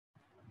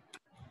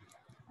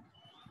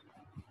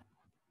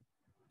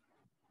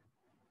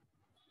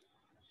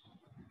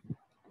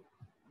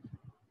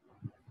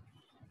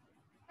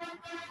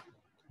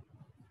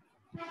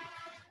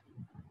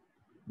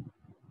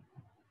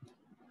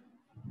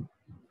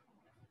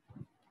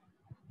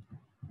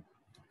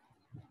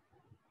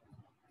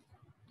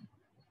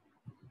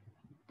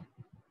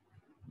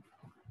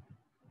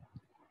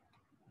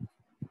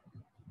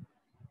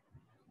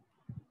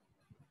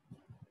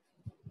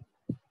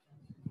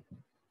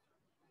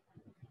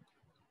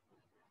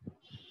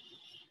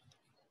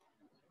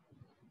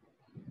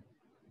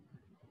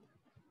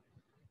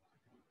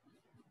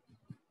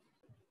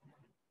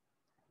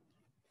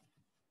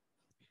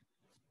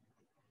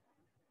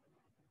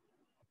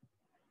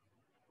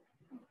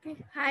Okay,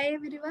 hi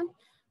everyone.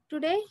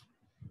 Today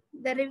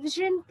the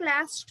revision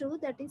class 2,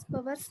 that is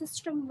power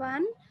system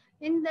 1.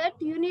 In that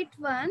unit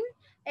 1,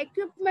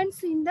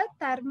 equipments in the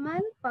thermal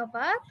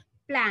power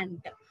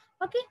plant.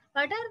 Okay,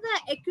 what are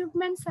the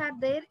equipments are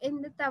there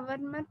in the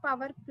thermal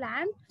power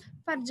plant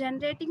for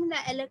generating the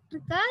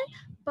electrical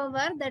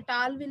power? That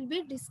all will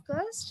be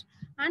discussed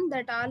and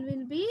that all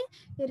will be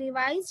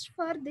revised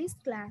for this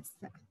class.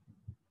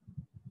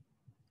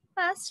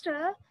 First,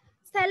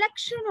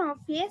 selection of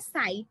a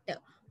site.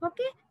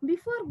 Okay,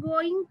 before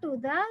going to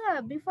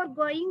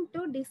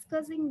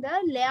discussing the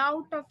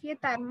layout of a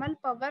thermal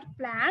power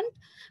plant,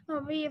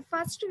 we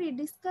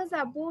discuss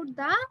about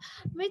the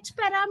which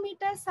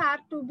parameters are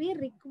to be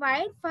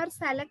required for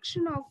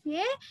selection of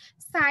a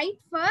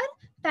site for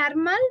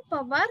thermal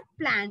power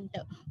plant.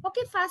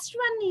 Okay, first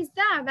one is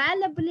the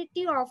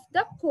availability of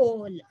the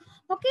coal.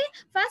 Okay,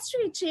 first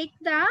we check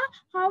the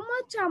how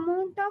much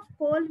amount of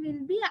coal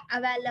will be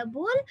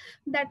available.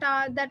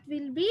 That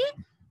will be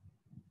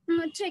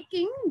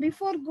checking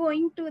before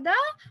going to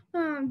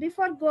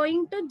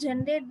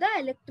generate the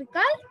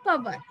electrical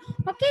power.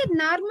 Okay,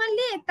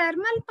 normally a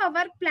thermal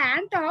power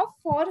plant of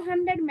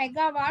 400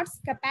 megawatts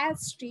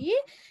capacity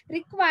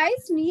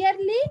requires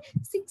nearly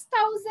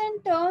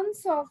 6,000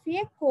 tons of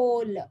a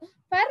coal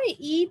for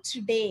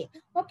each day.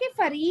 Okay,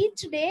 for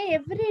each day,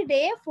 every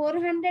day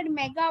 400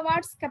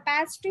 megawatts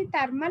capacity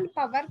thermal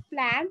power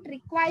plant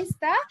requires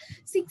the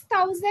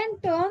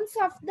 6,000 tons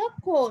of the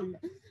coal.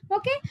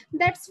 Okay,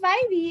 that's why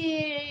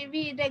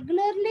we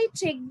regularly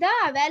check the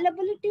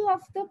availability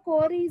of the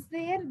core is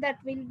there. That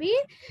will be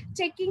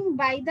checking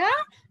by the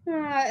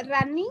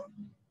running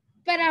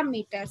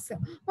parameters.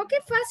 Okay,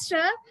 first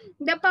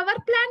the power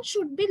plant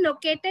should be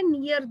located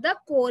near the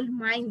coal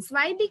mines.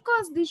 Why?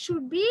 Because this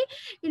should be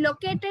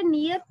located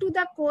near to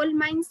the coal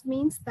mines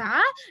means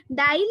the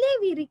daily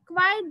we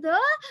require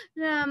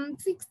the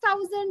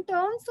 6,000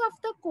 tons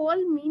of the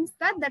coal means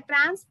that the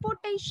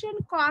transportation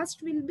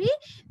cost will be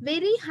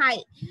very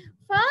high.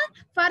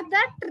 For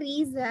that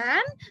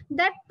reason,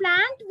 that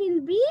plant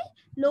will be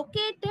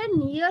located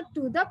near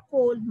to the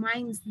coal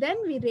mines. Then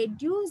we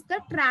reduce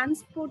the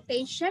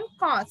transportation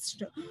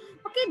cost.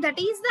 Okay, that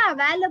is the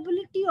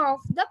availability of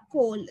the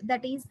coal.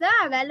 That is the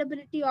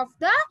availability of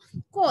the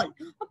coal.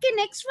 Okay,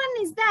 next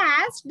one is the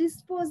ash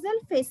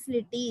disposal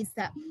facilities.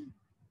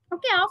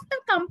 Okay, after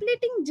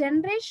completing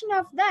generation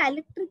of the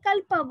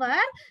electrical power,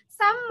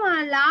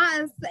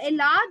 a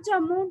large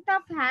amount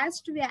of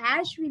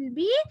ash will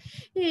be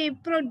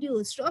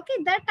produced.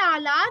 Okay, that a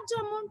large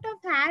amount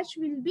of ash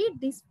will be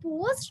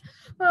disposed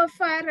for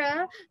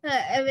a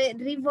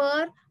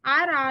river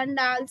or and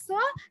also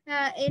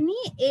any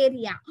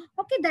area.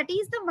 Okay, that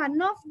is the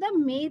one of the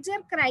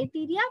major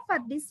criteria for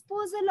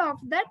disposal of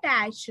that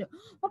ash.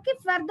 Okay,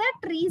 for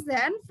that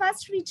reason,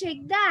 first we check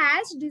the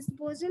ash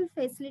disposal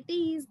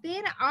facility is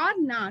there or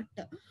not.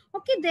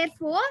 Okay,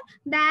 therefore,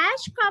 the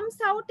ash comes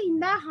out in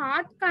the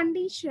hot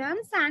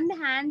conditions and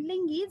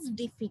handling is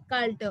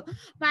difficult.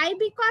 Why?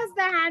 Because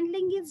the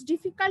handling is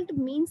difficult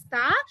means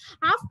that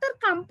after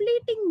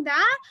completing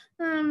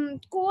the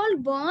coal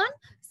burn,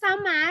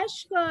 some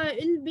ash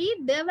will be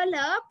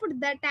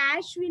developed. That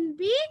ash will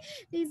be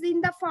is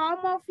in the form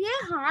of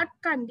a hot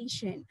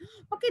condition.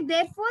 Okay,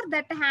 therefore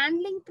that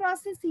handling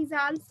process is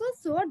also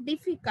so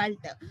difficult.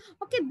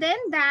 Okay, then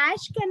the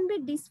ash can be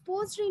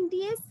disposed into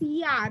a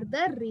sea or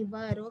the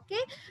river.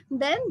 Okay,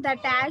 then that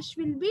ash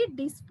will be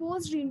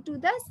disposed into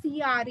the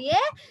sea or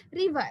a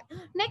river.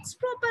 Next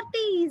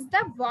property is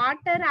the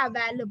water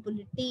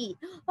availability.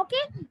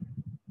 Okay,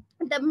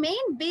 the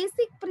main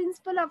basic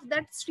principle of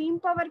that steam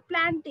power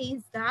plant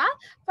is that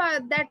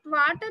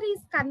water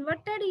is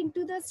converted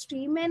into the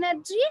steam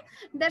energy.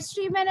 The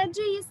steam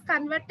energy is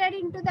converted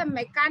into the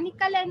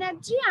mechanical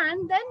energy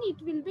and then it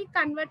will be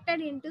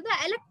converted into the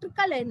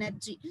electrical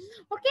energy.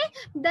 Okay,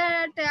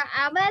 that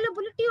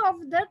availability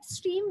of that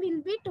steam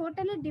will be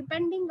totally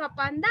depending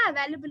upon the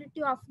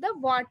availability of the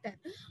water.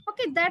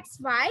 Okay, that's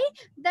why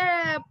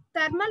the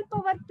thermal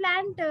power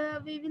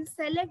plant we will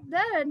select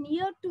the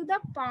near to the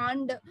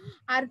pond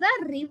or the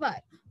river.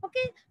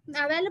 Okay,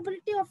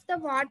 availability of the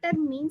water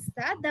means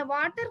that the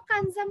water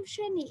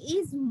consumption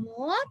is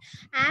more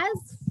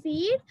as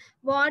feed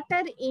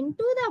water into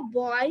the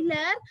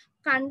boiler,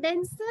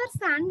 condensers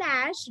and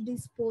ash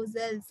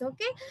disposals.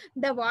 Okay,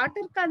 the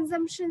water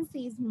consumption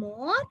is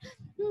more.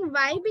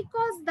 Why?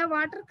 Because the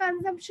water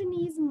consumption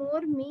is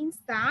more means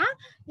that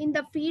in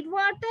the feed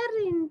water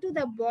into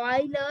the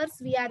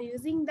boilers we are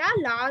using the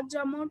large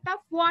amount of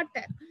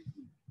water.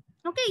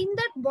 Okay, in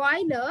that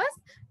boilers,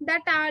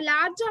 that a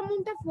large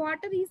amount of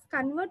water is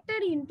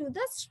converted into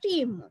the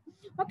steam.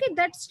 Okay,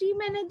 that steam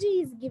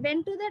energy is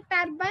given to the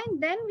turbine,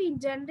 then we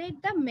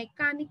generate the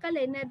mechanical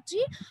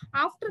energy.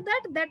 After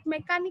that, that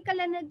mechanical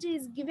energy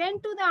is given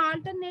to the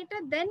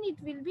alternator, then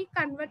it will be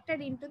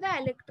converted into the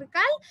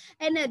electrical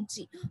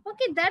energy.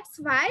 Okay, that's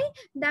why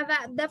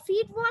the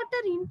feed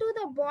water into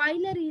the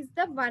boiler is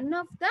the one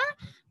of the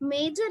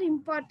major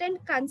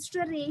important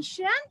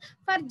consideration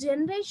for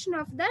generation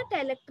of that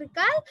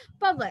electrical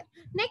power.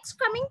 Next,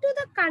 coming to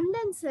the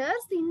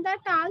condensers, in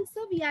that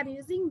also we are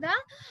using the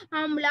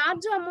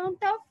large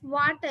amount of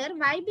water.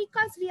 Why?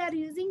 Because we are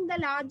using the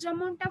large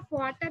amount of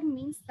water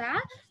means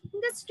that in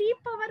the steam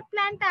power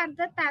plant or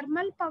the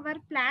thermal power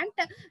plant,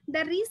 the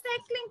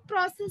recycling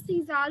process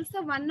is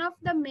also one of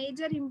the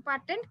major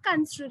important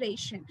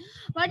consideration.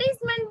 What is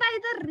meant by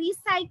the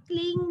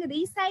recycling?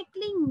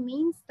 Recycling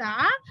means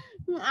that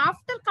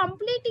after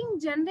completing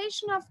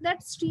generation of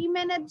that steam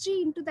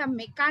energy into the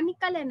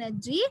mechanical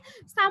energy,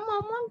 some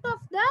amount of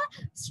the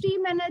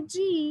steam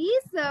energy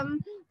is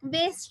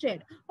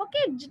wasted.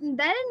 Okay,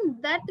 then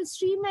that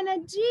steam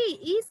energy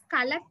is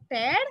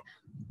collected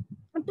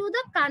to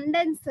the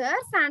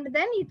condensers, and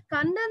then it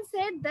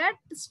condensate that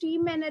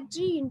steam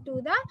energy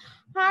into the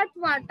hot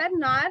water,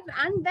 and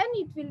then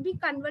it will be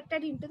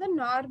converted into the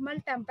normal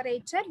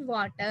temperature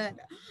water.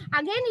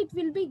 Again it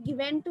will be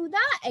given to the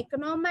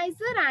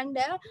economizer, and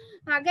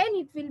again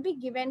it will be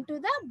given to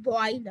the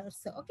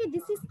boilers. Okay,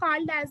 this is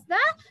called as the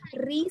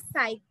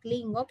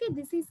recycling. Okay,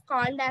 this is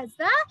called as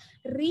the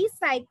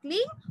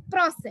recycling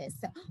process.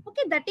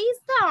 Okay, that is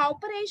the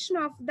operation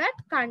of that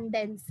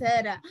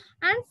condenser.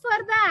 And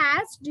for the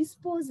ash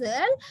disposal,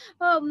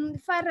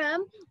 for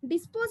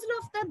disposal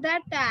of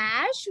that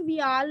ash,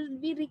 we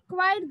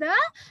require the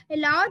a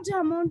large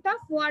amount of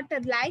water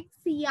like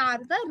sea or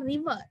the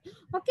river.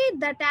 Okay,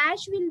 that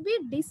ash will be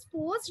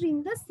disposed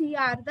in the sea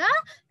or the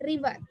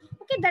river.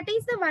 Okay, that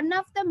is the one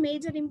of the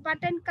major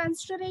important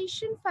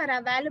consideration for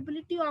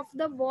availability of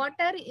the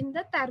water in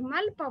the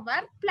thermal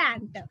power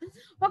plant.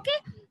 Okay,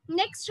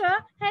 next,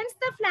 hence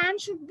the plant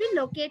should be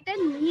located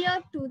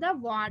near to the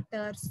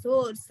water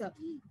source.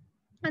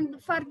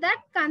 And for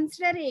that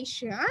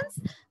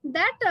considerations,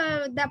 that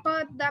the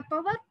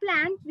power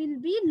plant will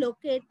be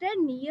located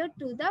near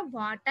to the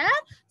water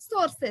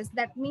sources,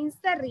 that means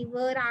the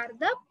river or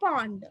the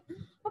pond.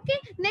 Okay,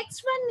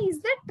 next one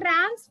is the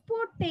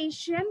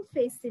transportation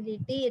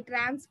facility.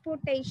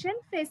 Transportation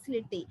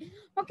facility.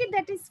 Okay,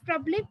 that is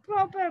public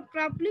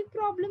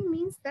problem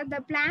means that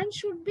the plant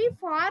should be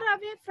far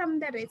away from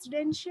the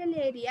residential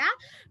area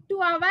to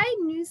avoid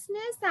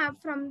nuisance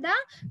from the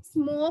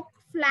smoke,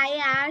 fly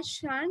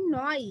ash and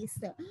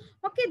noise.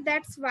 Okay,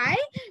 that's why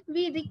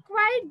we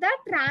require the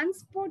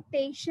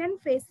transportation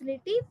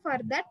facility for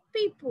that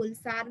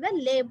peoples or the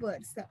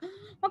laborers.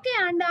 Okay,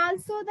 and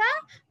also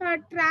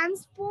the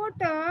transport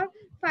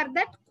for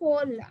that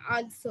coal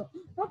also.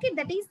 Okay,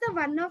 that is the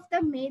one of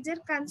the major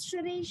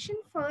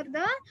consideration for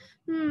the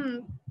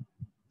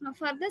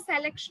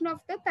selection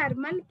of the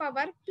thermal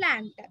power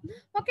plant.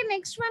 Okay,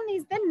 next one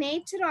is the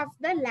nature of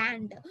the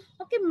land.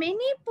 Okay,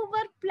 many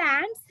power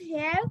plants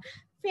have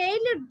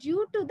failed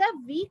due to the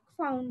weak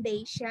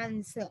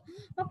foundations.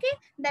 Okay,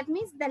 that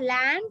means the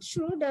land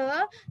should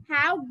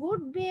have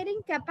good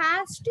bearing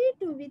capacity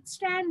to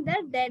withstand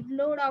the dead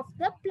load of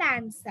the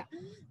plants.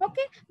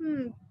 Okay,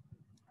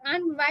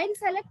 and while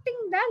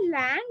selecting the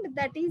land,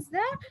 that is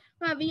the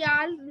we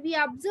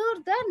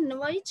observe the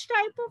which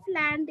type of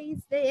land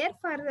is there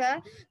for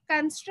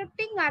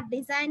constructing or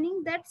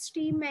designing that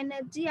steam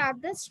energy or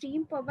the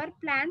steam power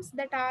plants,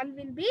 that all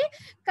will be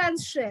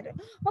considered.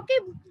 Okay,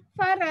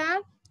 for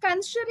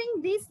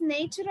considering this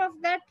nature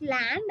of that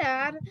land,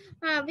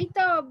 or with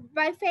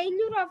by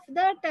failure of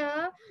that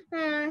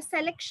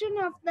selection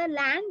of the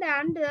land,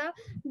 and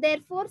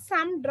therefore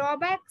some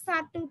drawbacks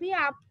are to be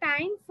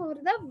obtained for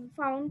the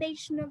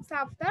foundations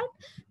of the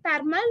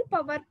thermal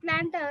power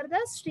plant or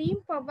the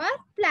steam power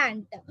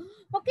plant.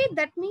 Okay,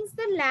 that means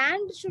the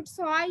land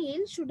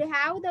soil should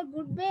have the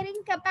good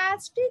bearing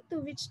capacity to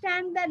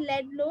withstand the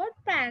lead load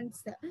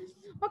plants.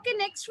 Okay,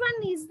 next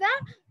one is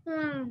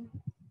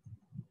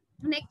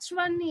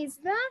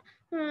the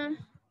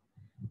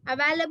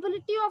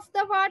availability of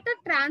the water,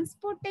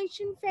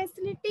 transportation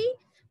facility,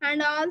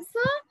 and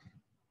also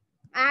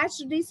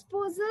ash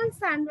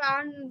disposals and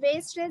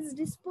wastage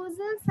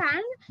disposals,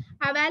 and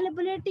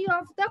availability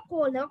of the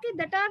coal. Okay,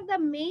 that are the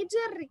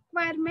major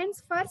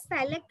requirements for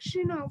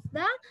selection of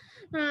the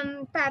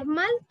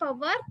thermal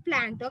power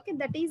plant. Okay,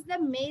 that is the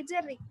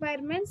major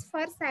requirements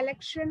for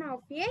selection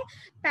of a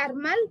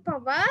thermal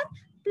power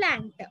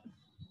plant.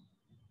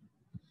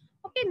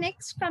 Okay,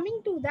 next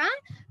coming to the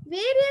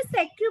various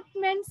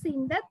equipments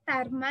in the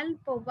thermal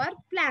power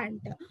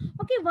plant.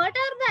 Okay, what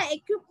are the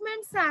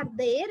equipments are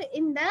there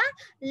in the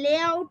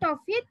layout of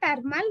a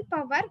thermal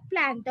power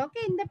plant?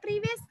 Okay, in the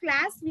previous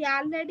class we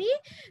already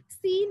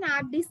seen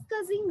or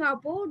discussing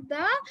about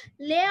the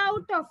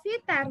layout of a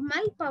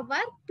thermal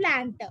power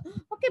plant.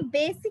 Okay,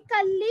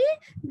 basically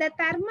the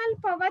thermal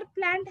power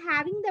plant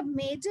having the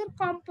major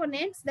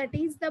components, that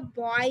is the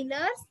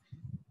boilers,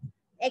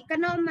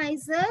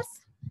 economizers,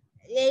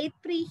 air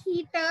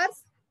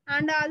preheaters,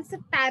 and also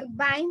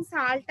turbines,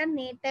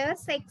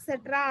 alternators,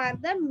 etc. are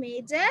the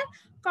major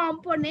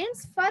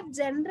components for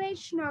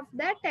generation of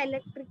that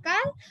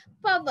electrical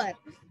power.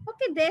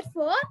 Okay,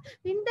 therefore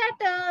in that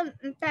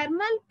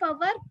thermal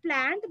power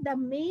plant, the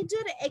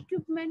major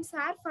equipments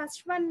are,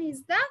 first one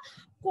is the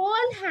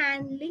coal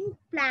handling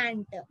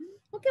plant.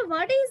 Okay,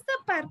 what is the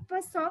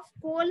purpose of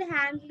coal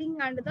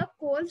handling and the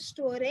coal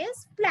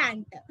storage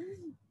plant?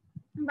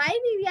 why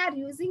we are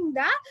using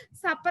the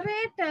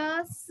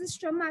separate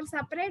system or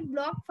separate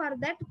block for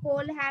that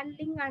coal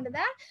handling and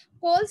the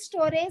coal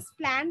storage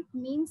plant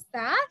means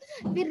that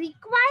we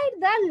require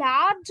the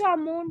large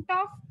amount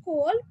of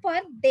coal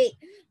per day.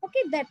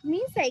 Okay, that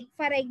means like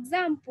for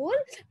example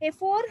a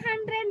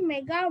 400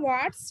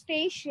 megawatt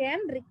station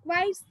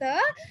requires the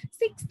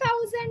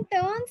 6,000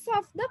 tons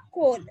of the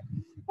coal.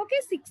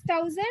 Okay,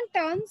 6,000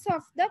 tons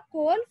of the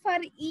coal for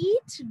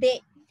each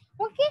day.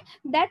 Okay,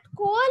 that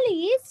coal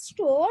is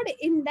stored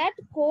in that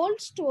coal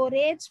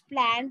storage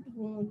plant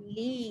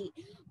only.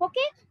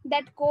 Okay,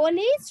 that coal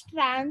is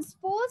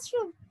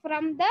transported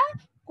from the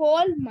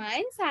coal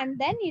mines and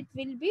then it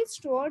will be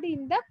stored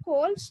in the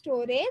coal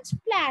storage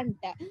plant.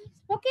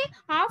 Okay,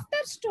 after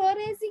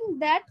storing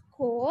that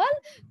coal,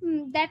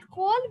 that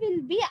coal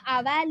will be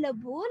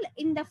available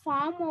in the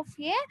form of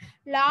a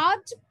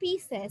large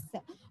pieces.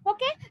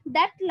 Okay,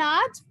 that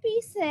large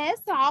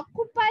pieces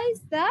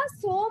occupies the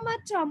so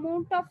much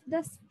amount of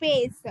the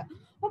space.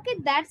 Okay,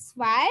 that's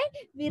why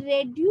we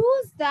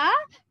reduce the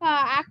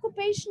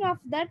occupation of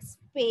that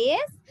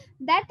space.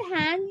 That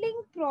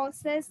handling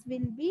process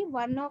will be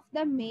one of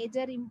the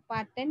major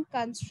important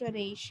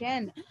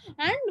consideration,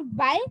 and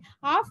by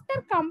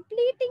after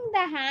completing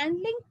the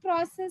handling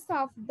process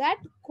of that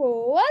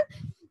coal,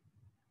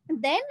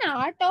 then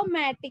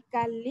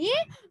automatically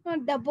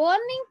the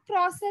burning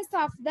process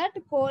of that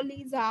coal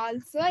is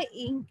also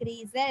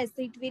increases.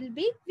 It will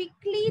be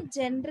quickly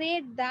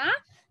generate the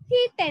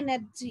heat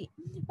energy.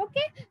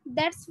 Okay,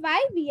 that's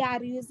why we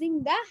are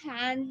using the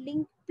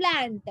handling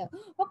plant.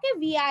 Okay,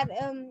 we are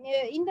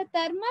in the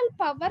thermal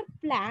power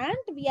plant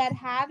we are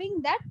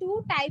having the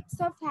two types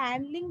of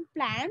handling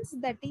plants.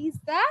 That is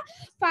the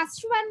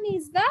first one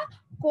is the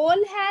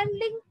coal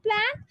handling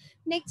plant,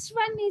 next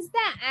one is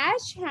the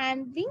ash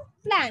handling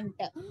plant.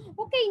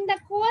 Okay, in the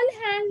coal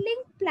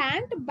handling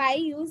plant, by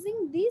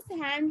using this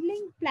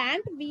handling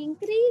plant, we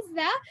increase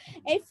the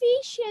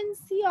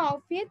efficiency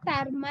of a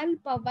thermal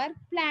power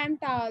plant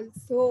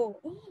also.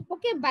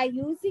 Okay, by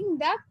using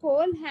the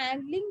coal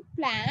handling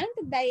plant,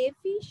 the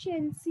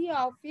efficiency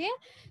of a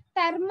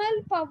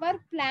thermal power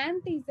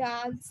plant is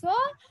also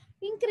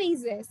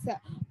increases.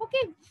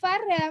 Okay, for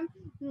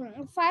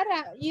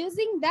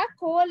using the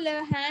coal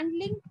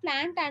handling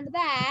plant and the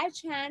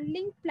ash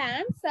handling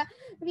plants,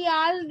 we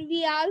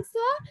also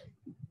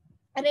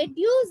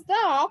reduce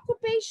the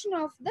occupation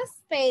of the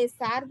space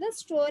or the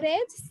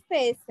storage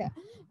space.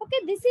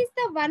 Okay, this is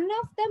the one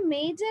of the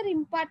major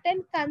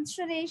important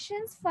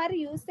considerations for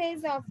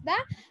usage of the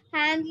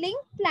handling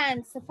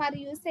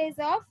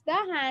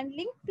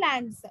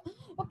plants,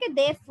 okay,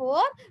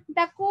 therefore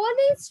the coal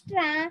is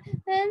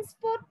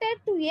transported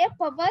to a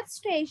power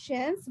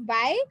stations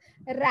by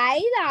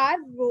rail or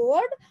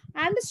road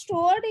and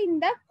stored in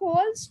the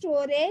coal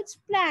storage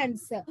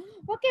plants.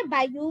 Okay,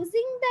 by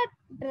using the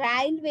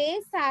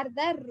railways or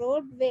the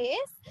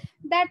roadways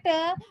that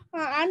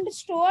and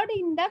stored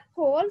in the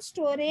coal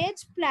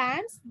storage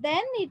plants,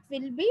 then it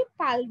will be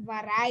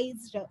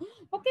pulverized.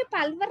 Okay,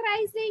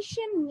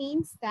 pulverization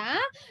means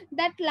that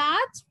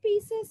large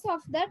pieces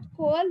of that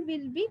coal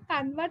will be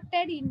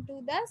converted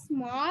into the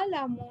small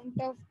amount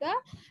of the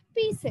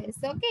pieces.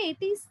 Okay,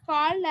 it is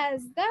called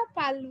as the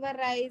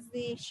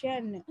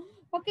pulverization.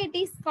 Okay, it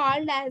is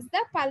called as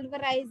the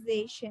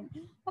pulverization.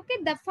 Okay,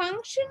 the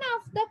function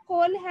of the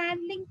coal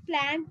handling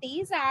plant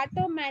is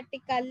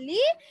automatic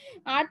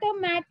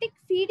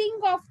feeding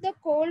of the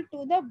coal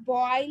to the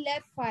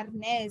boiler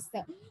furnace.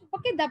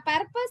 Okay, the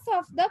purpose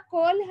of the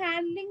coal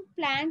handling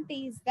plant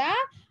is the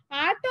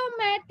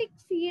automatic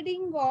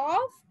feeding of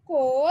a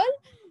coal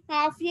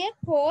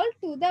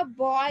to the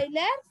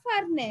boiler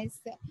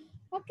furnace.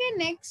 Okay,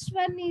 next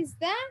one is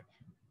the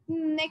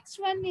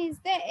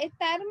a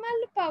thermal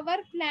power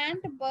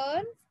plant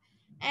burns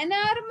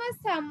enormous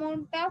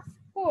amount of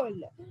coal.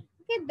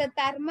 Okay, the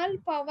thermal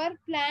power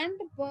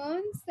plant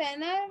burns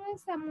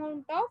enormous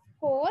amount of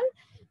coal.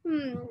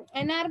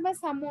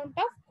 Enormous amount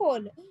of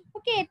coal.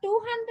 Okay,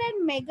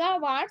 200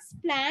 megawatts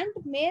plant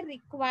may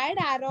require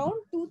around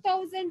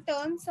 2,000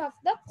 tons of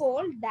the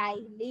coal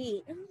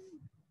daily.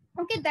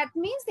 Okay, that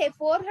means a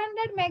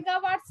 400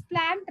 megawatts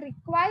plant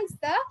requires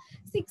the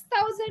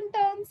 6,000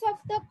 tons of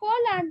the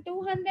coal, and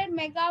 200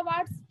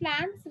 megawatts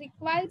plants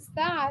requires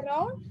the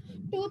around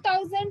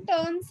 2,000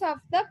 tons of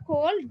the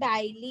coal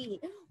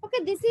daily.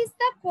 Okay, this is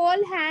the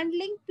coal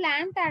handling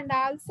plant and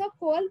also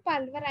coal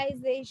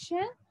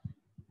pulverization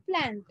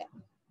plant.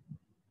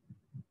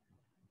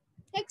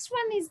 Next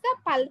one is the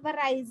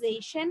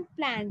pulverization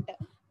plant.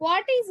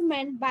 What is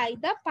meant by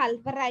the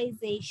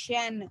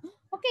pulverization?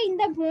 Okay, in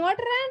the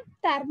modern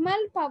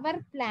thermal power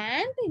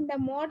plant,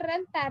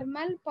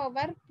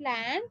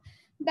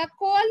 the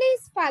coal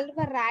is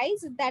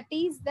pulverized. That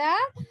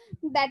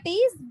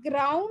is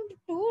ground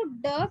to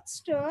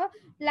dust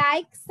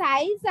like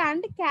size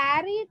and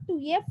carried to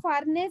a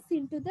furnace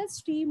into the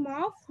stream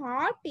of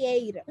hot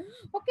air.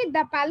 Okay,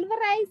 the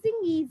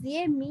pulverizing is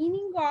a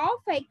meaning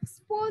of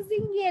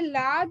exposing a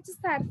large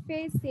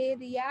surface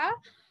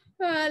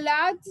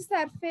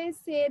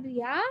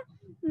area,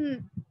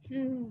 mm,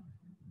 mm,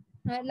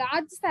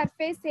 large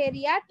surface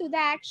area to the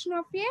action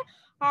of a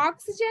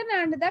oxygen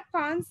and the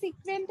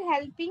consequent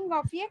helping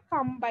of a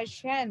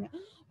combustion.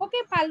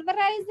 Okay,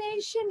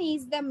 pulverization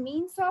is the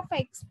means of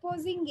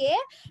exposing a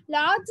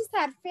large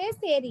surface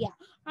area.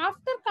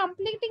 After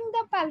completing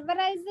the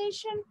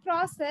pulverization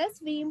process,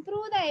 we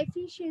improve the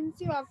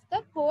efficiency of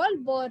the coal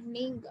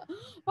burning.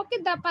 Okay,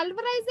 the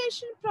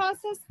pulverization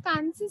process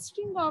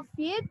consisting of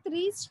a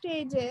three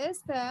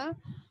stages,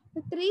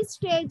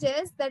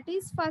 that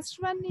is first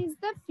one is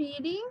the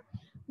feeding,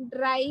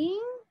 drying,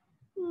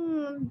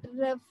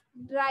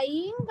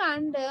 drying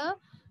and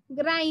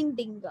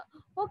grinding.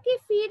 Okay,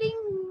 feeding,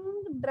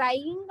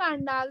 drying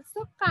and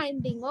also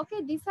grinding.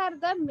 Okay, these are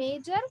the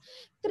major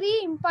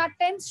three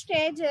important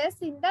stages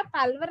in the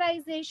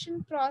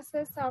pulverization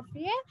process of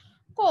a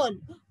coal.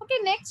 Okay,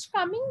 next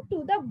coming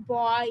to the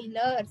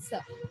boilers.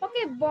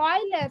 Okay,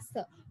 boilers.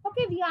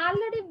 Okay, we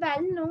already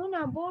well known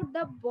about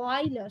the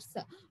boilers.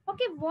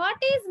 Okay, what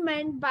is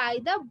meant by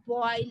the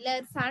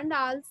boilers and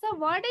also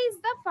what is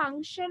the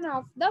function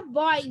of the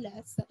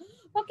boilers?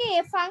 Okay,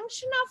 a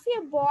function of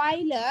a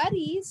boiler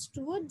is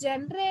to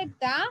generate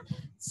the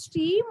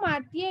steam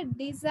at a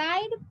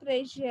desired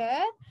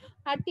pressure,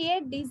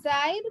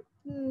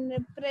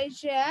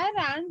 pressure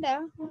and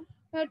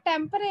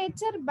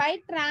temperature by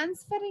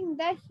transferring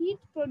the heat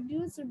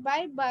produced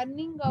by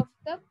burning of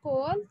the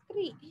coal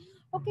 3.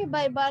 Okay,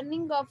 by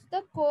burning of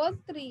the coal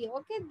 3.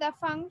 Okay, the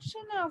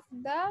function of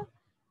a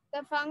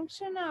the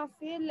function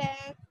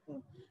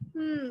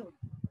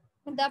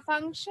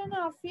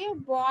of a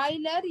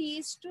boiler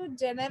is to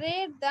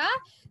generate the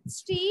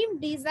steam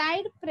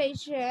desired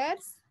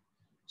pressures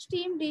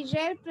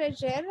desired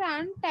pressure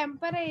and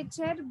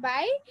temperature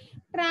by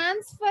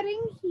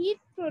transferring heat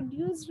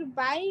produced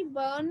by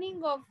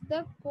burning of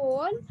the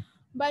coal.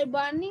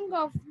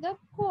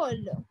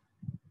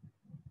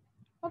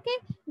 Okay,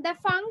 the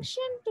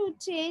function to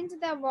change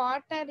the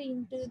water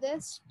into the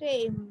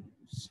steam.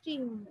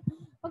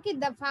 Okay,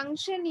 the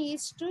function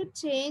is to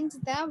change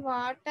the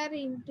water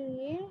into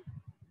a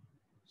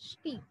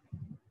steam.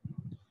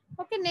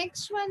 Okay,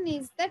 next one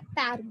is the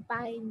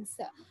turbines.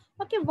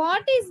 Okay,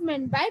 what is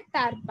meant by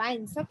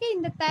turbines? Okay,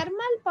 in the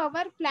thermal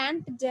power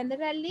plant,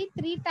 generally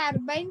 3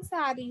 turbines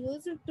are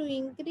used to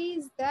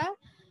increase the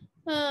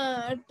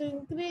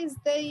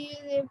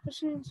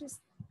efficiency.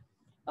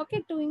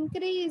 Okay, to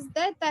increase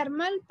the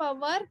thermal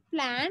power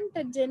plant,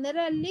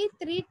 generally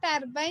 3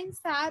 turbines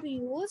are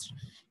used,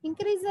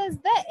 increases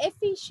the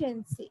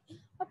efficiency.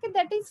 Okay,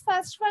 that is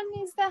first one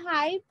is the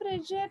high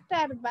pressure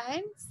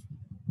turbines.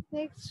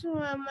 Next,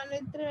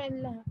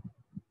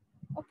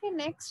 okay,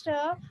 next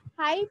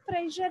high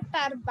pressure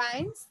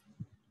turbines.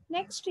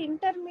 Next,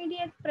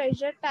 intermediate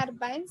pressure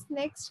turbines.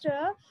 Next,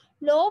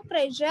 low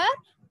pressure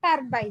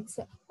turbines.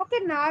 Okay,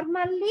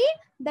 normally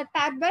the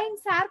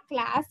turbines are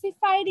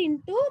classified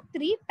into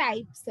 3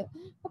 types.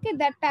 Okay,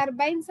 the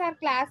turbines are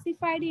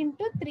classified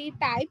into 3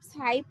 types: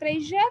 high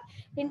pressure,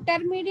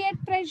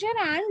 intermediate pressure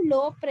and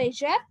low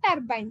pressure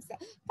turbines.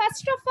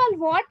 First of all,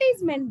 what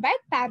is meant by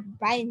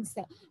turbines?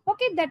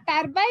 Okay, the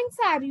turbines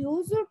are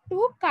used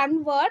to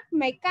convert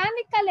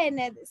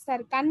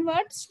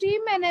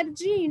steam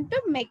energy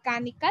into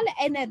mechanical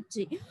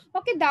energy.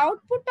 Okay, the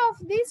output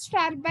of these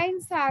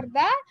turbines are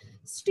the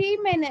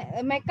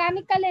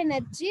mechanical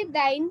energy.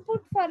 The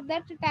input for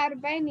that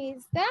turbine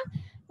is the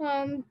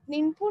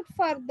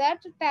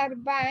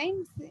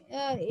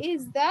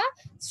is the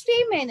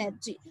steam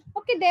energy.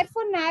 Okay,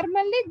 therefore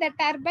normally the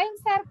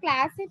turbines are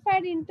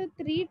classified into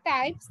 3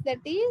 types,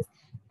 that is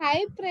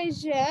high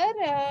pressure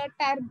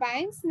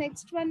turbines.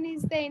 Next one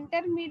is the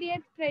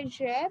intermediate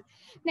pressure.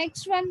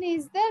 Next one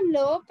is the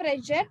low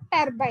pressure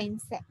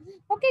turbines.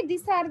 Okay,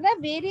 these are the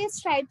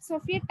various types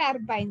of your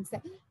turbines.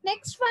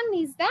 Next one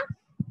is the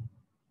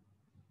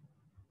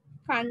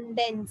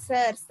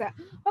condensers.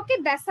 Okay,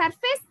 the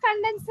surface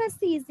condensers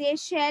is a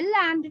shell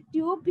and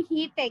tube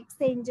heat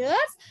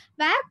exchangers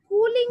where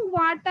cooling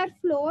water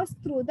flows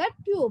through the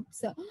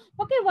tubes.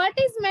 Okay, what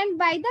is meant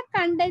by the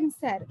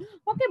condenser?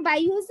 Okay, by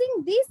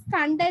using this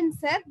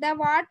condenser, the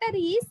water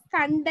is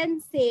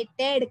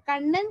condensated.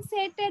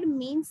 Condensated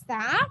means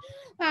that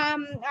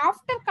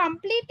after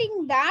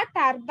completing the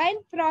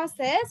turbine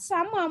process,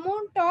 some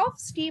amount of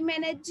steam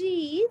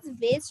energy is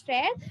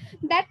wasted.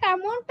 That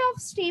amount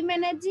of steam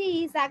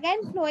energy is again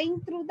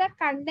flowing through the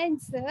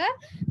condenser.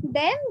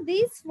 Then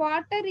this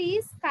water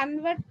is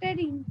converted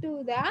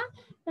into the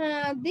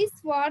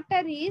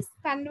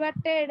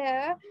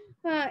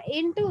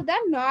into the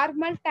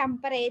normal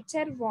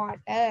temperature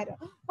water.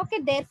 Okay,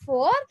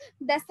 therefore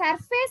the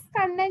surface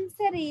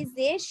condenser is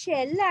a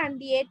shell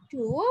and a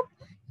tube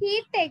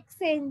heat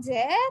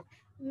exchanger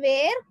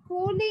where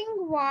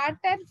cooling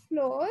water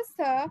flows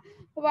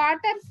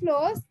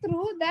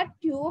through the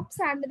tubes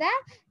and the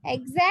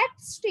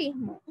exact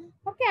steam.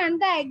 Okay,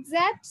 and the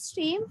exact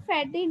steam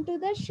fed into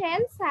the shell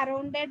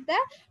surrounded the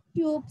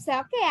tubes.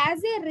 Okay,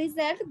 as a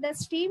result, the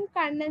steam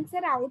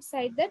condenser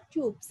outside the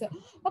tubes.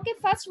 Okay,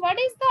 first, what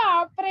is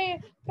the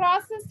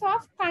process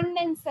of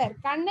condenser?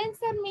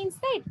 Condenser means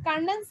that it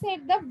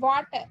condensate the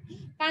water.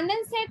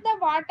 Condensate the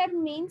water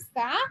means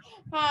the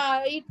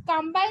it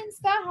combines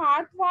the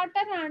hot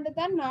water and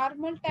the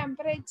normal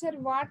temperature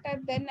water.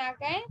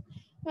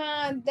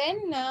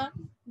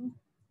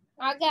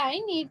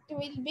 Again it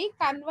will be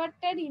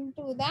converted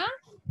into the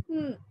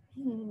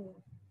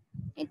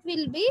it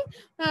will be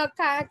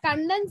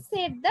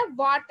condensate the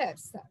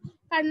waters,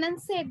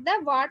 condensate the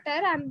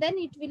water, and then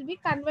it will be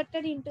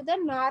converted into the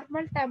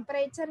normal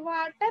temperature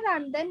water,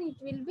 and then it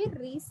will be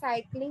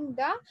recycling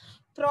the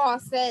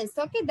process.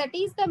 Okay, that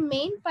is the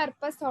main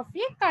purpose of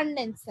a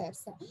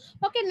condensers.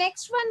 Okay,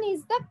 next one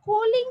is the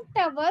cooling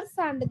towers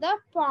and the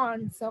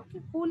ponds.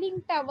 Okay,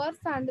 cooling towers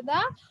and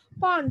the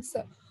ponds.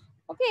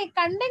 Okay, a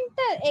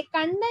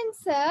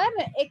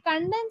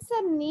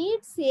condenser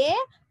needs a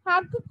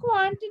high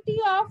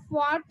quantity of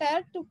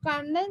water to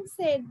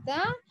condensate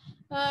the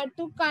high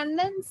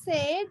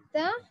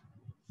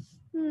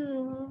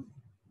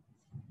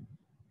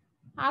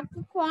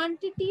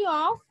quantity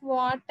of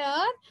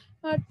water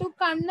to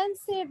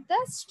condensate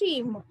the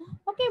steam.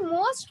 Okay,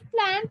 most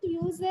plant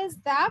uses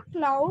the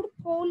cloud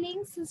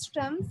cooling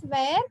systems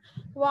where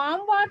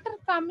warm water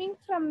coming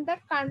from the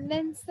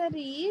condenser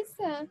is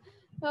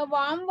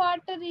warm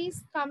water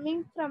is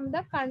coming from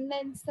the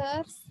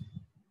condensers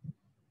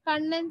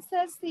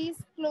is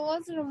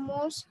closed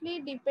mostly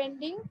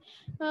depending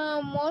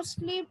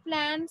mostly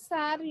plants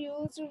are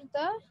used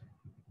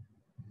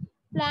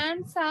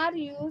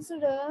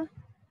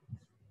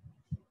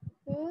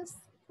use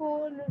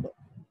cooled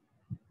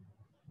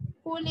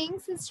cooling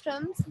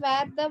systems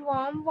where the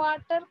warm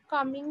water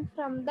coming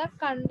from the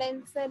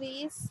condenser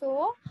is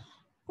so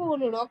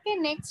cooled. Okay,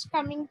 next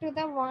coming to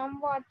the warm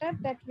water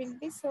that will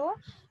be so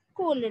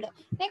cooled.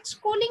 Next,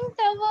 cooling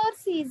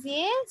towers is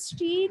a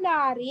steel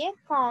or a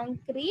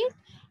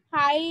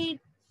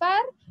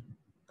hyper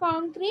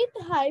concrete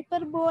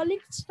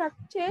hyperbolic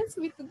structures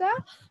with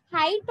the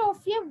height of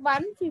a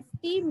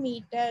 150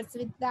 meters,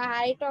 with the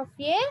height of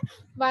a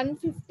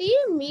 150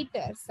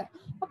 meters.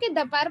 Okay,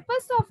 the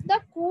purpose of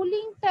the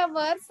cooling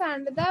towers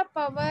and the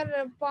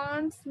power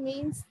ponds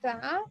means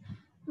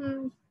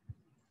mm,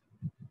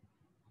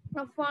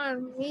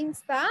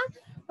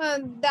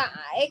 the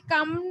a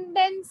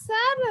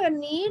condenser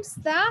needs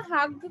the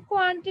high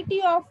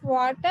quantity of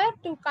water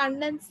to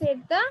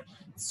condensate the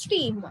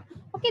steam.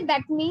 Okay,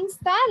 that means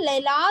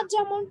the large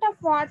amount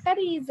of water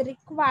is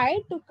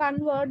required to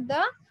convert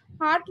the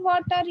hot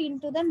water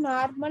into the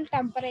normal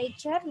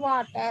temperature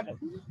water.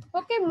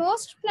 Okay,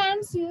 most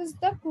plants use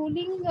the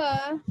cooling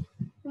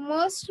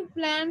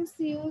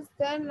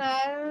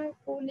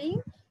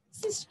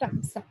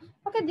systems.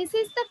 Okay, this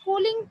is the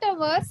cooling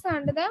towers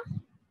and the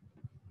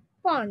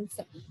ponds.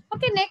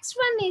 Okay, next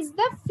one is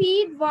the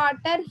feed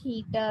water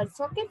heaters.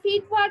 Okay,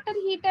 feed water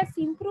heaters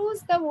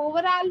improves the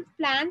overall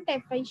plant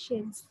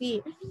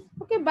efficiency.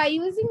 Okay, by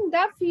using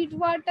the feed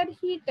water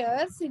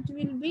heaters, it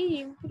will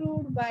be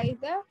improved by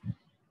the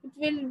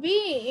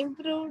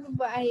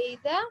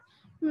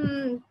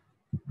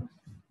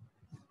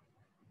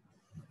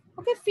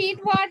okay, feed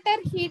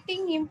water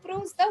heating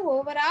improves the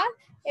overall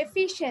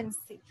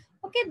efficiency.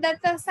 Okay, the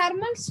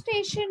thermal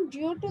station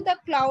due to the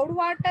cloud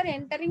water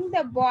entering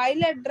the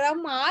boiler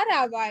drum are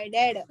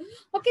avoided.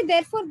 Okay,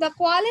 therefore the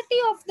quality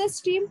of the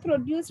steam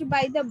produced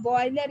by the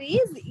boiler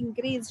is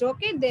increased.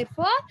 Okay,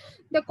 therefore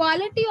the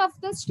quality of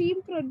the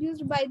steam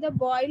produced by the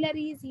boiler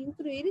is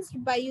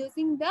increased by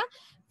using the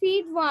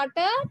feed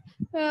water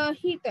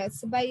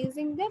heaters. By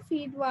using the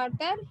feed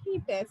water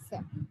heaters.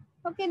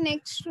 Okay,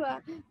 next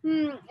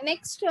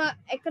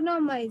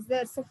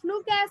economizer. So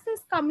flue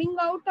gases coming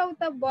out of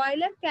the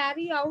boiler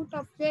carry out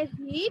of the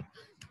heat.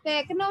 The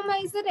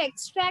economizer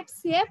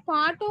extracts a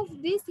part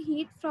of this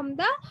heat from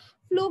the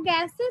flue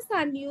gases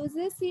and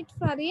uses it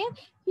for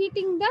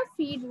heating the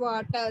feed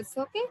waters.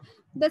 Okay,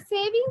 the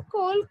saving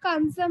coal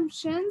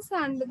consumptions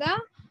and the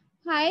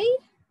high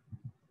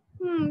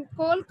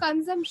coal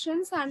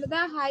consumptions and the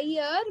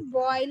higher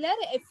boiler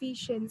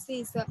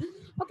efficiencies.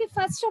 Okay,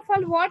 first of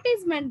all, what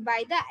is meant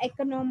by the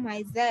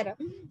economizer?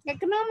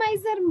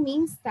 Economizer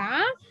means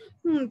the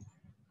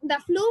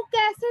flue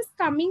gases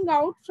coming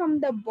out from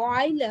the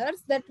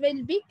boilers that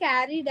will be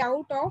carried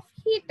out of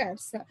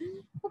heaters.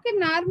 Okay,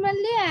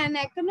 normally an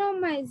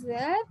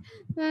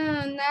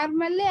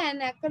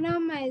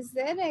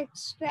economizer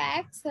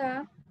extracts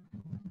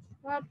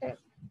water.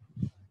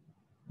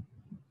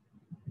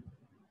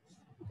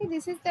 Okay,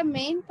 this is the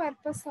main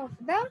purpose of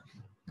the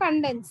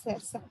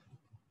condensers.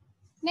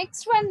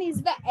 Next one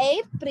is the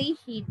air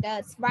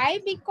preheaters. Why?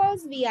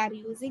 Because we are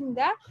using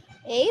the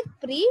air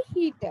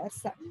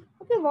preheaters.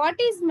 Okay, what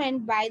is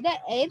meant by the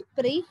air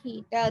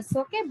preheaters?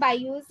 Okay, by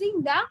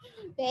using the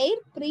air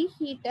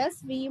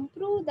preheaters, we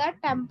improve the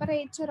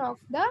temperature of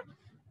the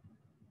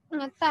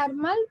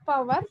thermal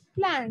power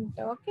plant.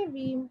 Okay,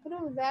 we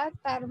improve the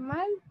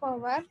thermal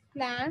power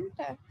plant.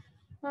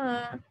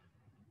 Uh,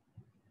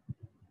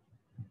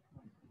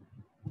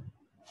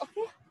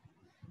 okay.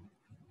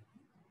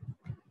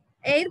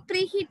 air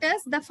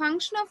preheaters, the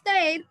function of the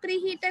air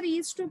preheater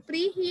is to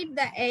preheat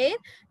the air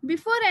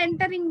before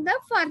entering the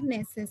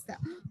furnaces.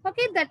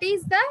 Okay, that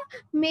is the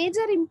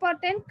major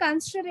important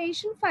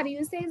consideration for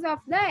usage of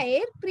the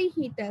air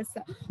preheaters.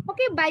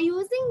 Okay, by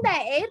using the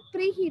air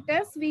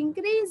preheaters, we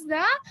increase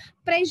the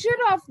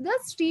pressure of the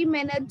steam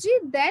energy,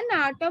 then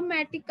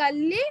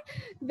automatically,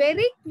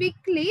 very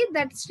quickly,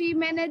 that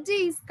steam energy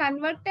is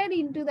converted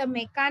into the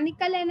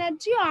mechanical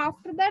energy.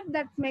 After that,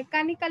 that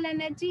mechanical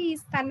energy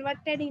is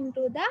converted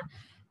into the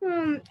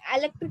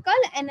electrical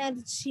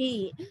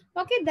energy.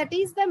 Okay, that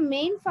is the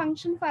main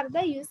function for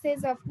the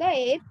usage of the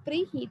air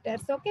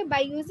preheaters. Okay, by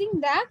using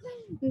the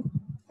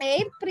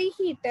air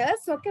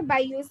preheaters, okay, by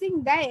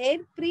using the air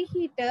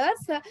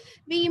preheaters,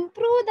 we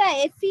improve the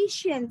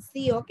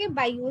efficiency. Okay,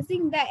 by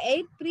using the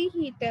air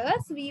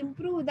preheaters, we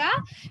improve the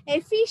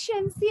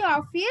efficiency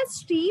of a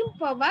steam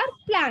power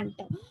plant.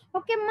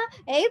 Okay అమ్మా,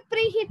 air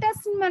pre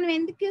heaters మనం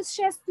ఎందుకు use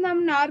చేస్తున్నాం?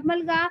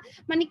 నార్మల్గా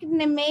మనకి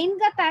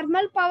మెయిన్గా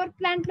thermal power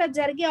ప్లాంట్లో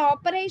జరిగే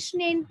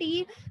operation ఏంటి?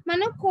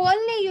 మనం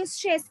కోల్ని యూస్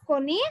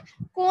చేసుకొని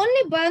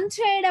కోల్ని బర్న్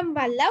చేయడం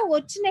వల్ల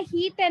వచ్చిన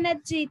హీట్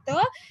ఎనర్జీతో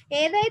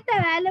ఏదైతే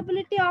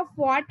అవైలబిలిటీ ఆఫ్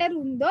వాటర్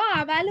ఉందో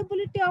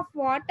అవైలబిలిటీ ఆఫ్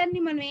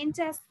వాటర్ని మనం ఏం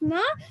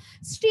చేస్తున్నాం?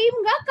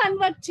 స్టీమ్గా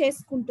కన్వర్ట్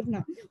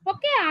చేసుకుంటున్నాం.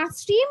 ఓకే, ఆ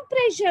స్టీమ్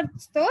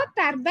ప్రెషర్స్తో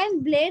టర్బైన్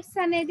బ్లేడ్స్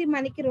అనేది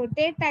మనకి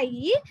రొటేట్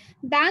అయ్యి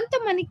దాంతో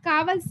మనకి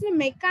కావాల్సిన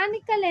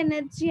మెకానికల్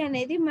ఎనర్జీ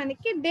అనేది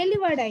మనకి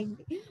డెలివర్డ్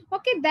అయింది.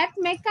 Okay, that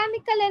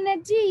mechanical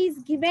energy is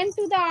given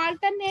to the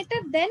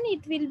alternator, then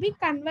it will be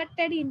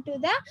converted in to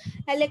the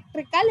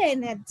electrical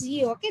energy.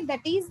 Okay,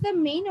 that is the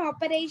main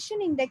operation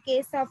in the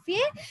case of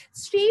a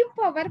steam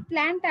power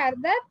plant or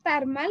the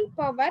thermal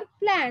power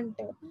plant.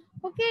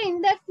 Okay, in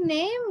that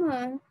name,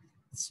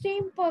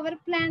 steam power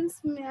plants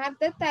or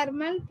the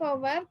thermal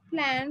power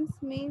plants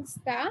means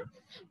the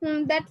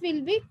that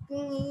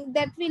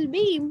will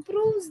be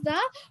improves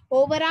the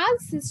overall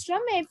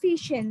system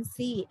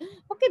efficiency.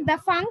 Okay, the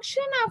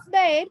function of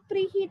the air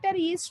preheater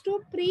is to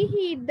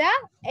preheat the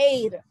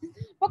air.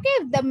 Okay,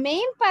 the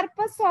main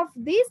purpose of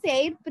this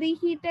air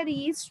preheater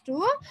is to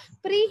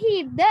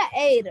preheat the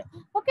air.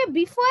 Okay,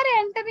 before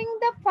entering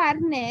the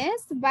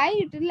furnace, by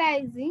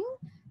utilizing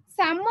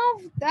some of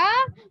the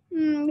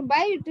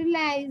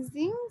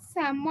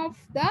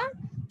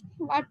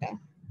water,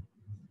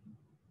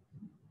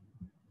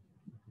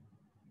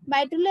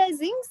 by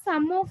utilizing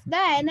some of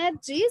the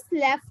energies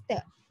left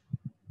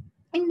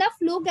in the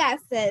flue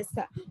gases.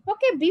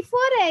 Okay,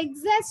 before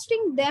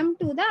exhausting them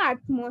to the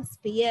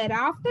atmosphere.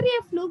 After a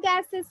flue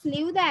gases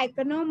leave the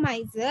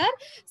economizer,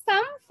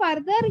 some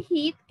further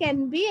heat can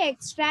be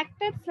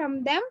extracted from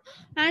them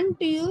and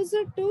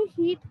used to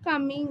heat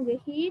coming.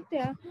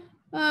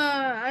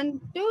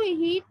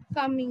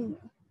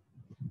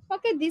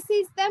 Okay, this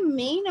is the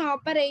main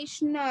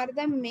operation or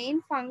the main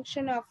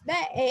function of the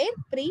air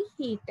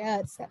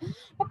preheaters.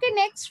 Okay,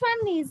 next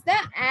one is the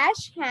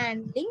ash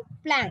handling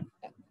plant.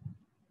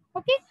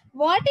 Okay,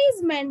 what is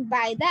meant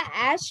by the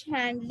ash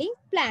handling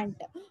plant?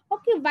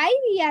 Okay, why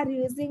we are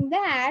using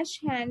the ash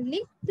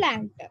handling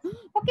plant?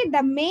 Okay,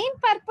 the main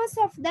purpose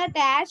of that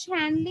ash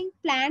handling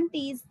plant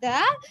is the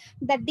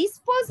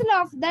disposal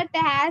of that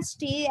ash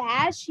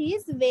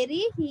is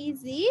very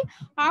easy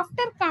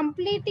after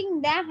completing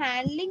the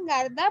handling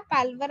or the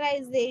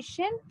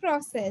pulverization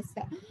process.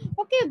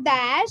 Okay, the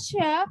ash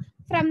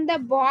from the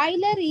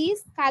boiler is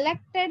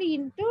collected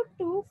into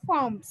two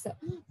forms.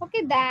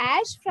 Okay, the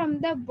ash from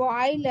the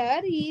boiler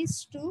is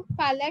to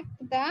collect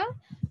the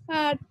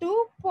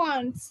 2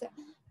 ponds.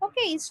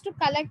 Okay, is to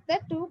collect the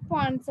 2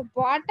 ponds.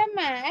 Bottom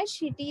ash,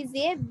 it is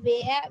a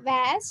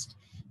waste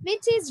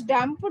which is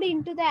dumped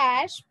into the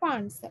ash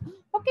ponds.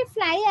 Okay,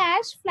 fly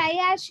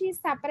ash is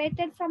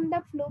separated from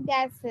the flue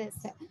gases.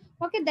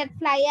 Okay, that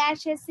fly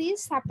ashes is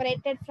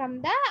separated from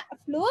the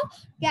flue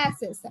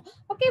gases.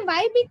 Okay,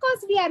 why?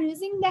 Because we are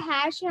using the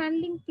ash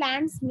handling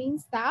plants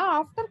means that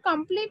after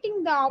completing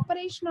the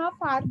operation of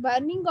or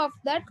burning of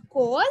that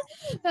coal,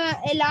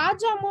 a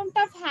large amount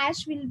of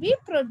ash will be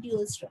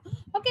produced.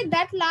 Okay,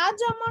 that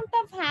large amount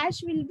of ash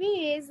will be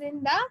is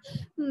in the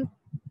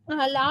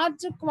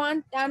large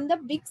and the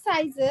big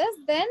sizes,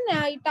 then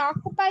it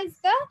occupies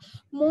the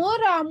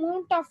more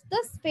amount of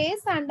the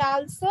space, and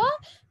also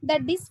the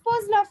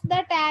disposal of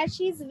that ash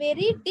is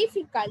very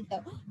difficult.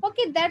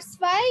 Okay, that's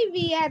why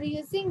we are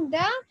using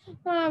the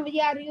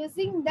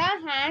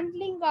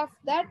handling of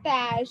that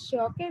ash.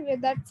 Okay,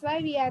 that's why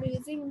we are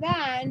using the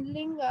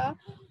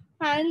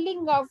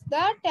handling of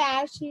the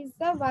ash is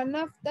the one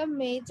of the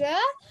major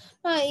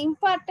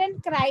important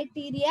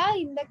criteria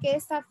in the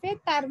case of a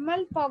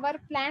thermal power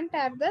plant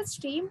or the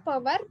steam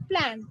power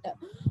plant.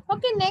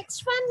 Okay, next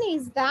one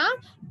is the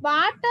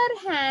water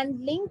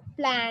handling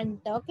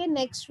plant. Okay,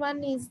 next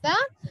one is the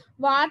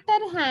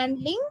water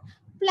handling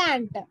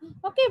plant.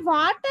 Okay,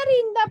 water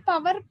in the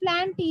power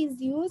plant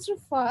is used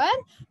for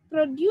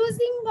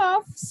producing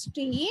of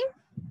steam.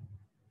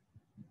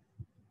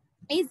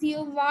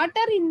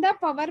 Water in the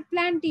power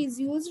plant is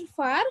used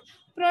for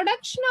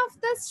production of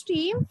the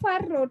steam for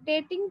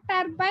rotating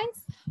turbines,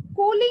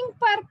 cooling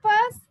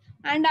purpose,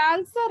 and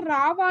also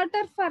raw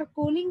water for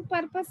cooling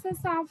purposes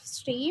of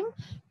steam,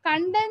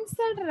 condensed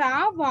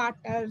raw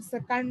waters.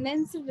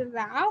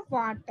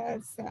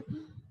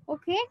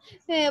 Okay,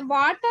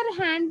 water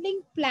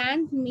handling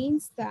plant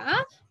means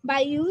the by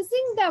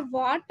using the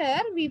water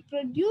we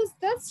produce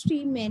the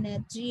steam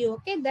energy.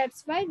 Okay,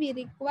 that's why we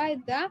require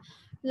the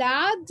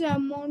large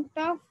amount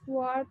of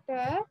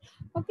water.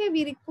 Okay,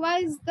 we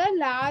require the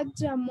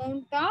large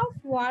amount of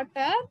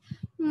water.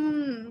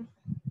 Hmm,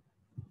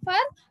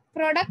 for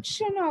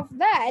production of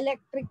the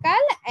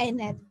electrical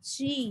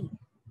energy.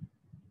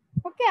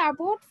 Okay,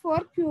 about 4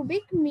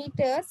 cubic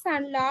meters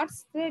and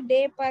lots per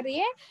day per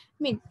a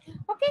minute.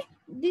 Okay,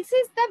 this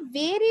is the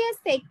various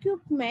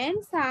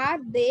equipments are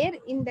there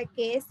in the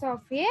case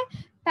of a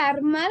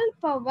thermal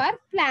power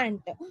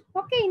plant.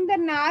 Okay, in the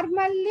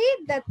normally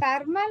the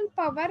thermal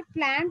power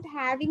plant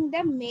having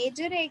the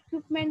major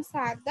equipments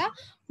are the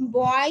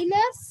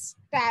boilers,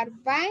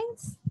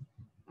 turbines,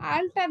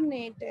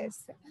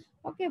 alternators.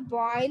 Okay,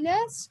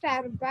 boilers,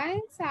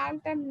 turbines,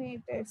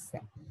 alternators.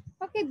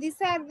 Okay, these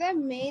are the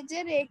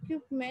major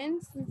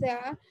equipments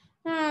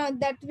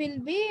that will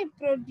be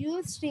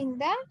produced in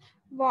the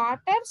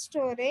water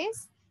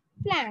storage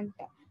plant.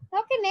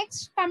 Okay,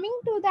 next coming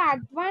to the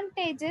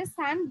advantages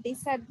and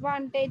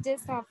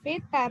disadvantages of a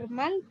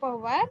thermal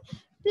power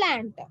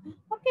plant.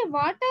 Okay,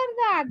 what are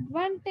the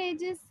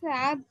advantages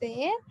are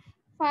there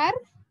for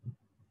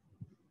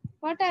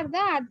what are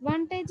the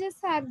advantages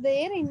are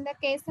there in the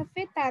case of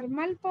a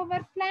thermal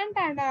power plant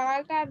and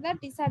what are the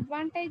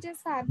disadvantages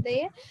are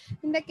there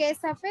in the case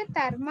of a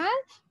thermal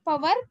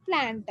power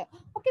plant?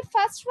 Okay,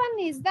 first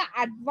one is the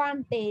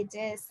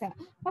advantages.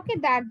 Okay,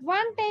 the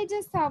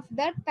advantages of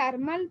the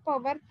thermal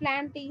power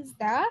plant is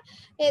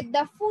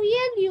the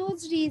fuel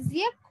used is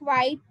a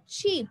quite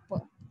cheap.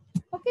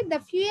 Okay, the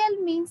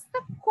fuel means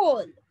the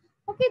coal.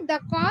 Okay, the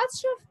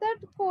cost of that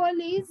coal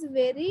is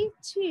very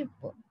cheap.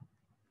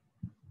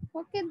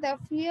 Okay, the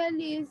fuel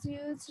is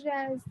used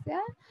as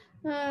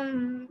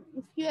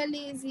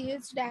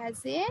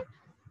a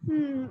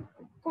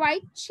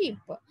quite cheap.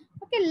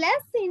 Okay,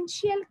 less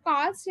initial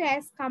cost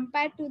as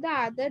compared to the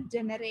other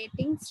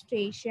generating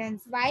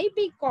stations. Why?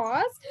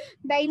 Because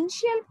the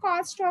initial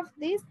cost of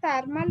this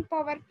thermal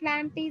power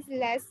plant is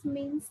less,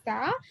 means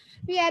the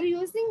we are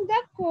using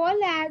the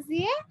coal as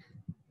a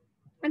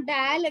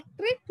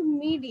dielectric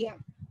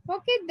medium.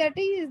 Okay,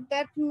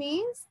 that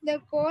means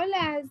the coal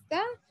as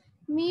the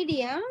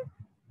medium,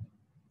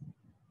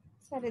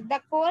 sorry,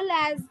 the coal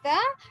as the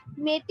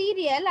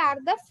material or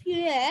the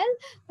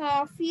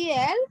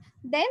fuel,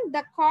 then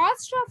the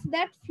cost of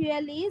that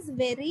fuel is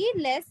very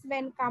less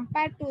when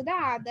compared to the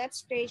other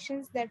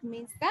stations. That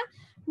means the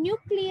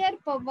nuclear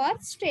power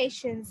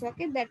stations.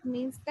 Okay, that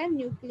means the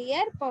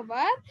nuclear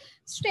power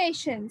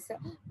stations.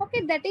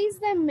 Okay, that is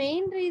the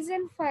main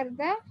reason for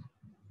the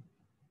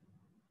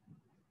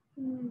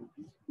Mm.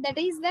 That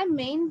is the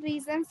main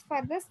reasons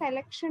for the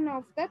selection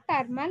of the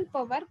thermal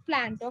power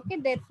plant. Okay,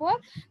 therefore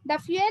the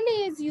fuel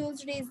is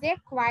used is a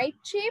quite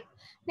cheap.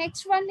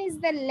 Next one is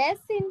the less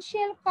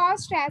initial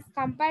cost as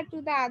compared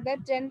to the other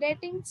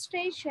generating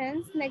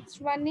stations. Next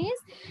one is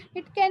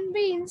it can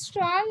be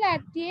installed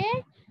at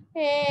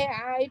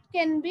it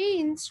can be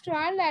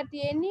installed at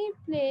any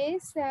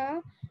place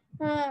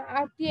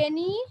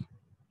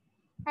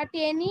at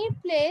any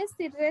place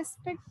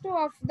irrespective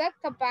of the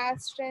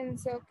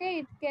capacitance. Okay,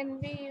 it can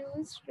be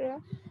used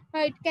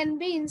it can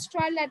be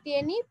installed at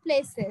any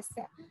places.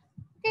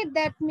 Okay,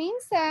 that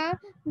means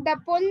the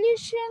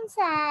pollutions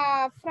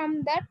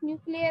from that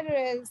nuclear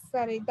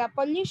the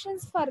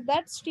pollutions for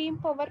that steam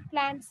power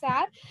plants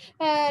are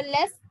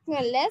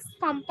less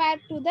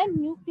compared to the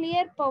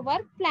nuclear power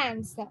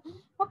plants.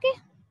 Okay,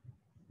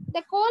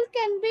 the coal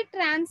can be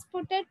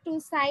transported to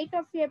site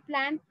of a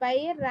plant by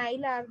a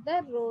rail or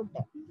the road.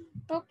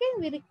 Okay,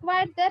 we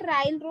require the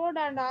railroad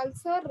and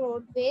also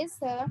roadways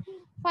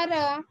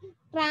for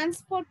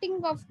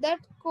transporting of that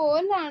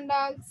coal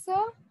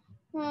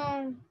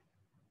um,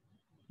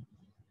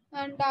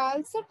 and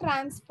also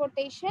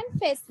transportation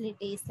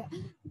facilities.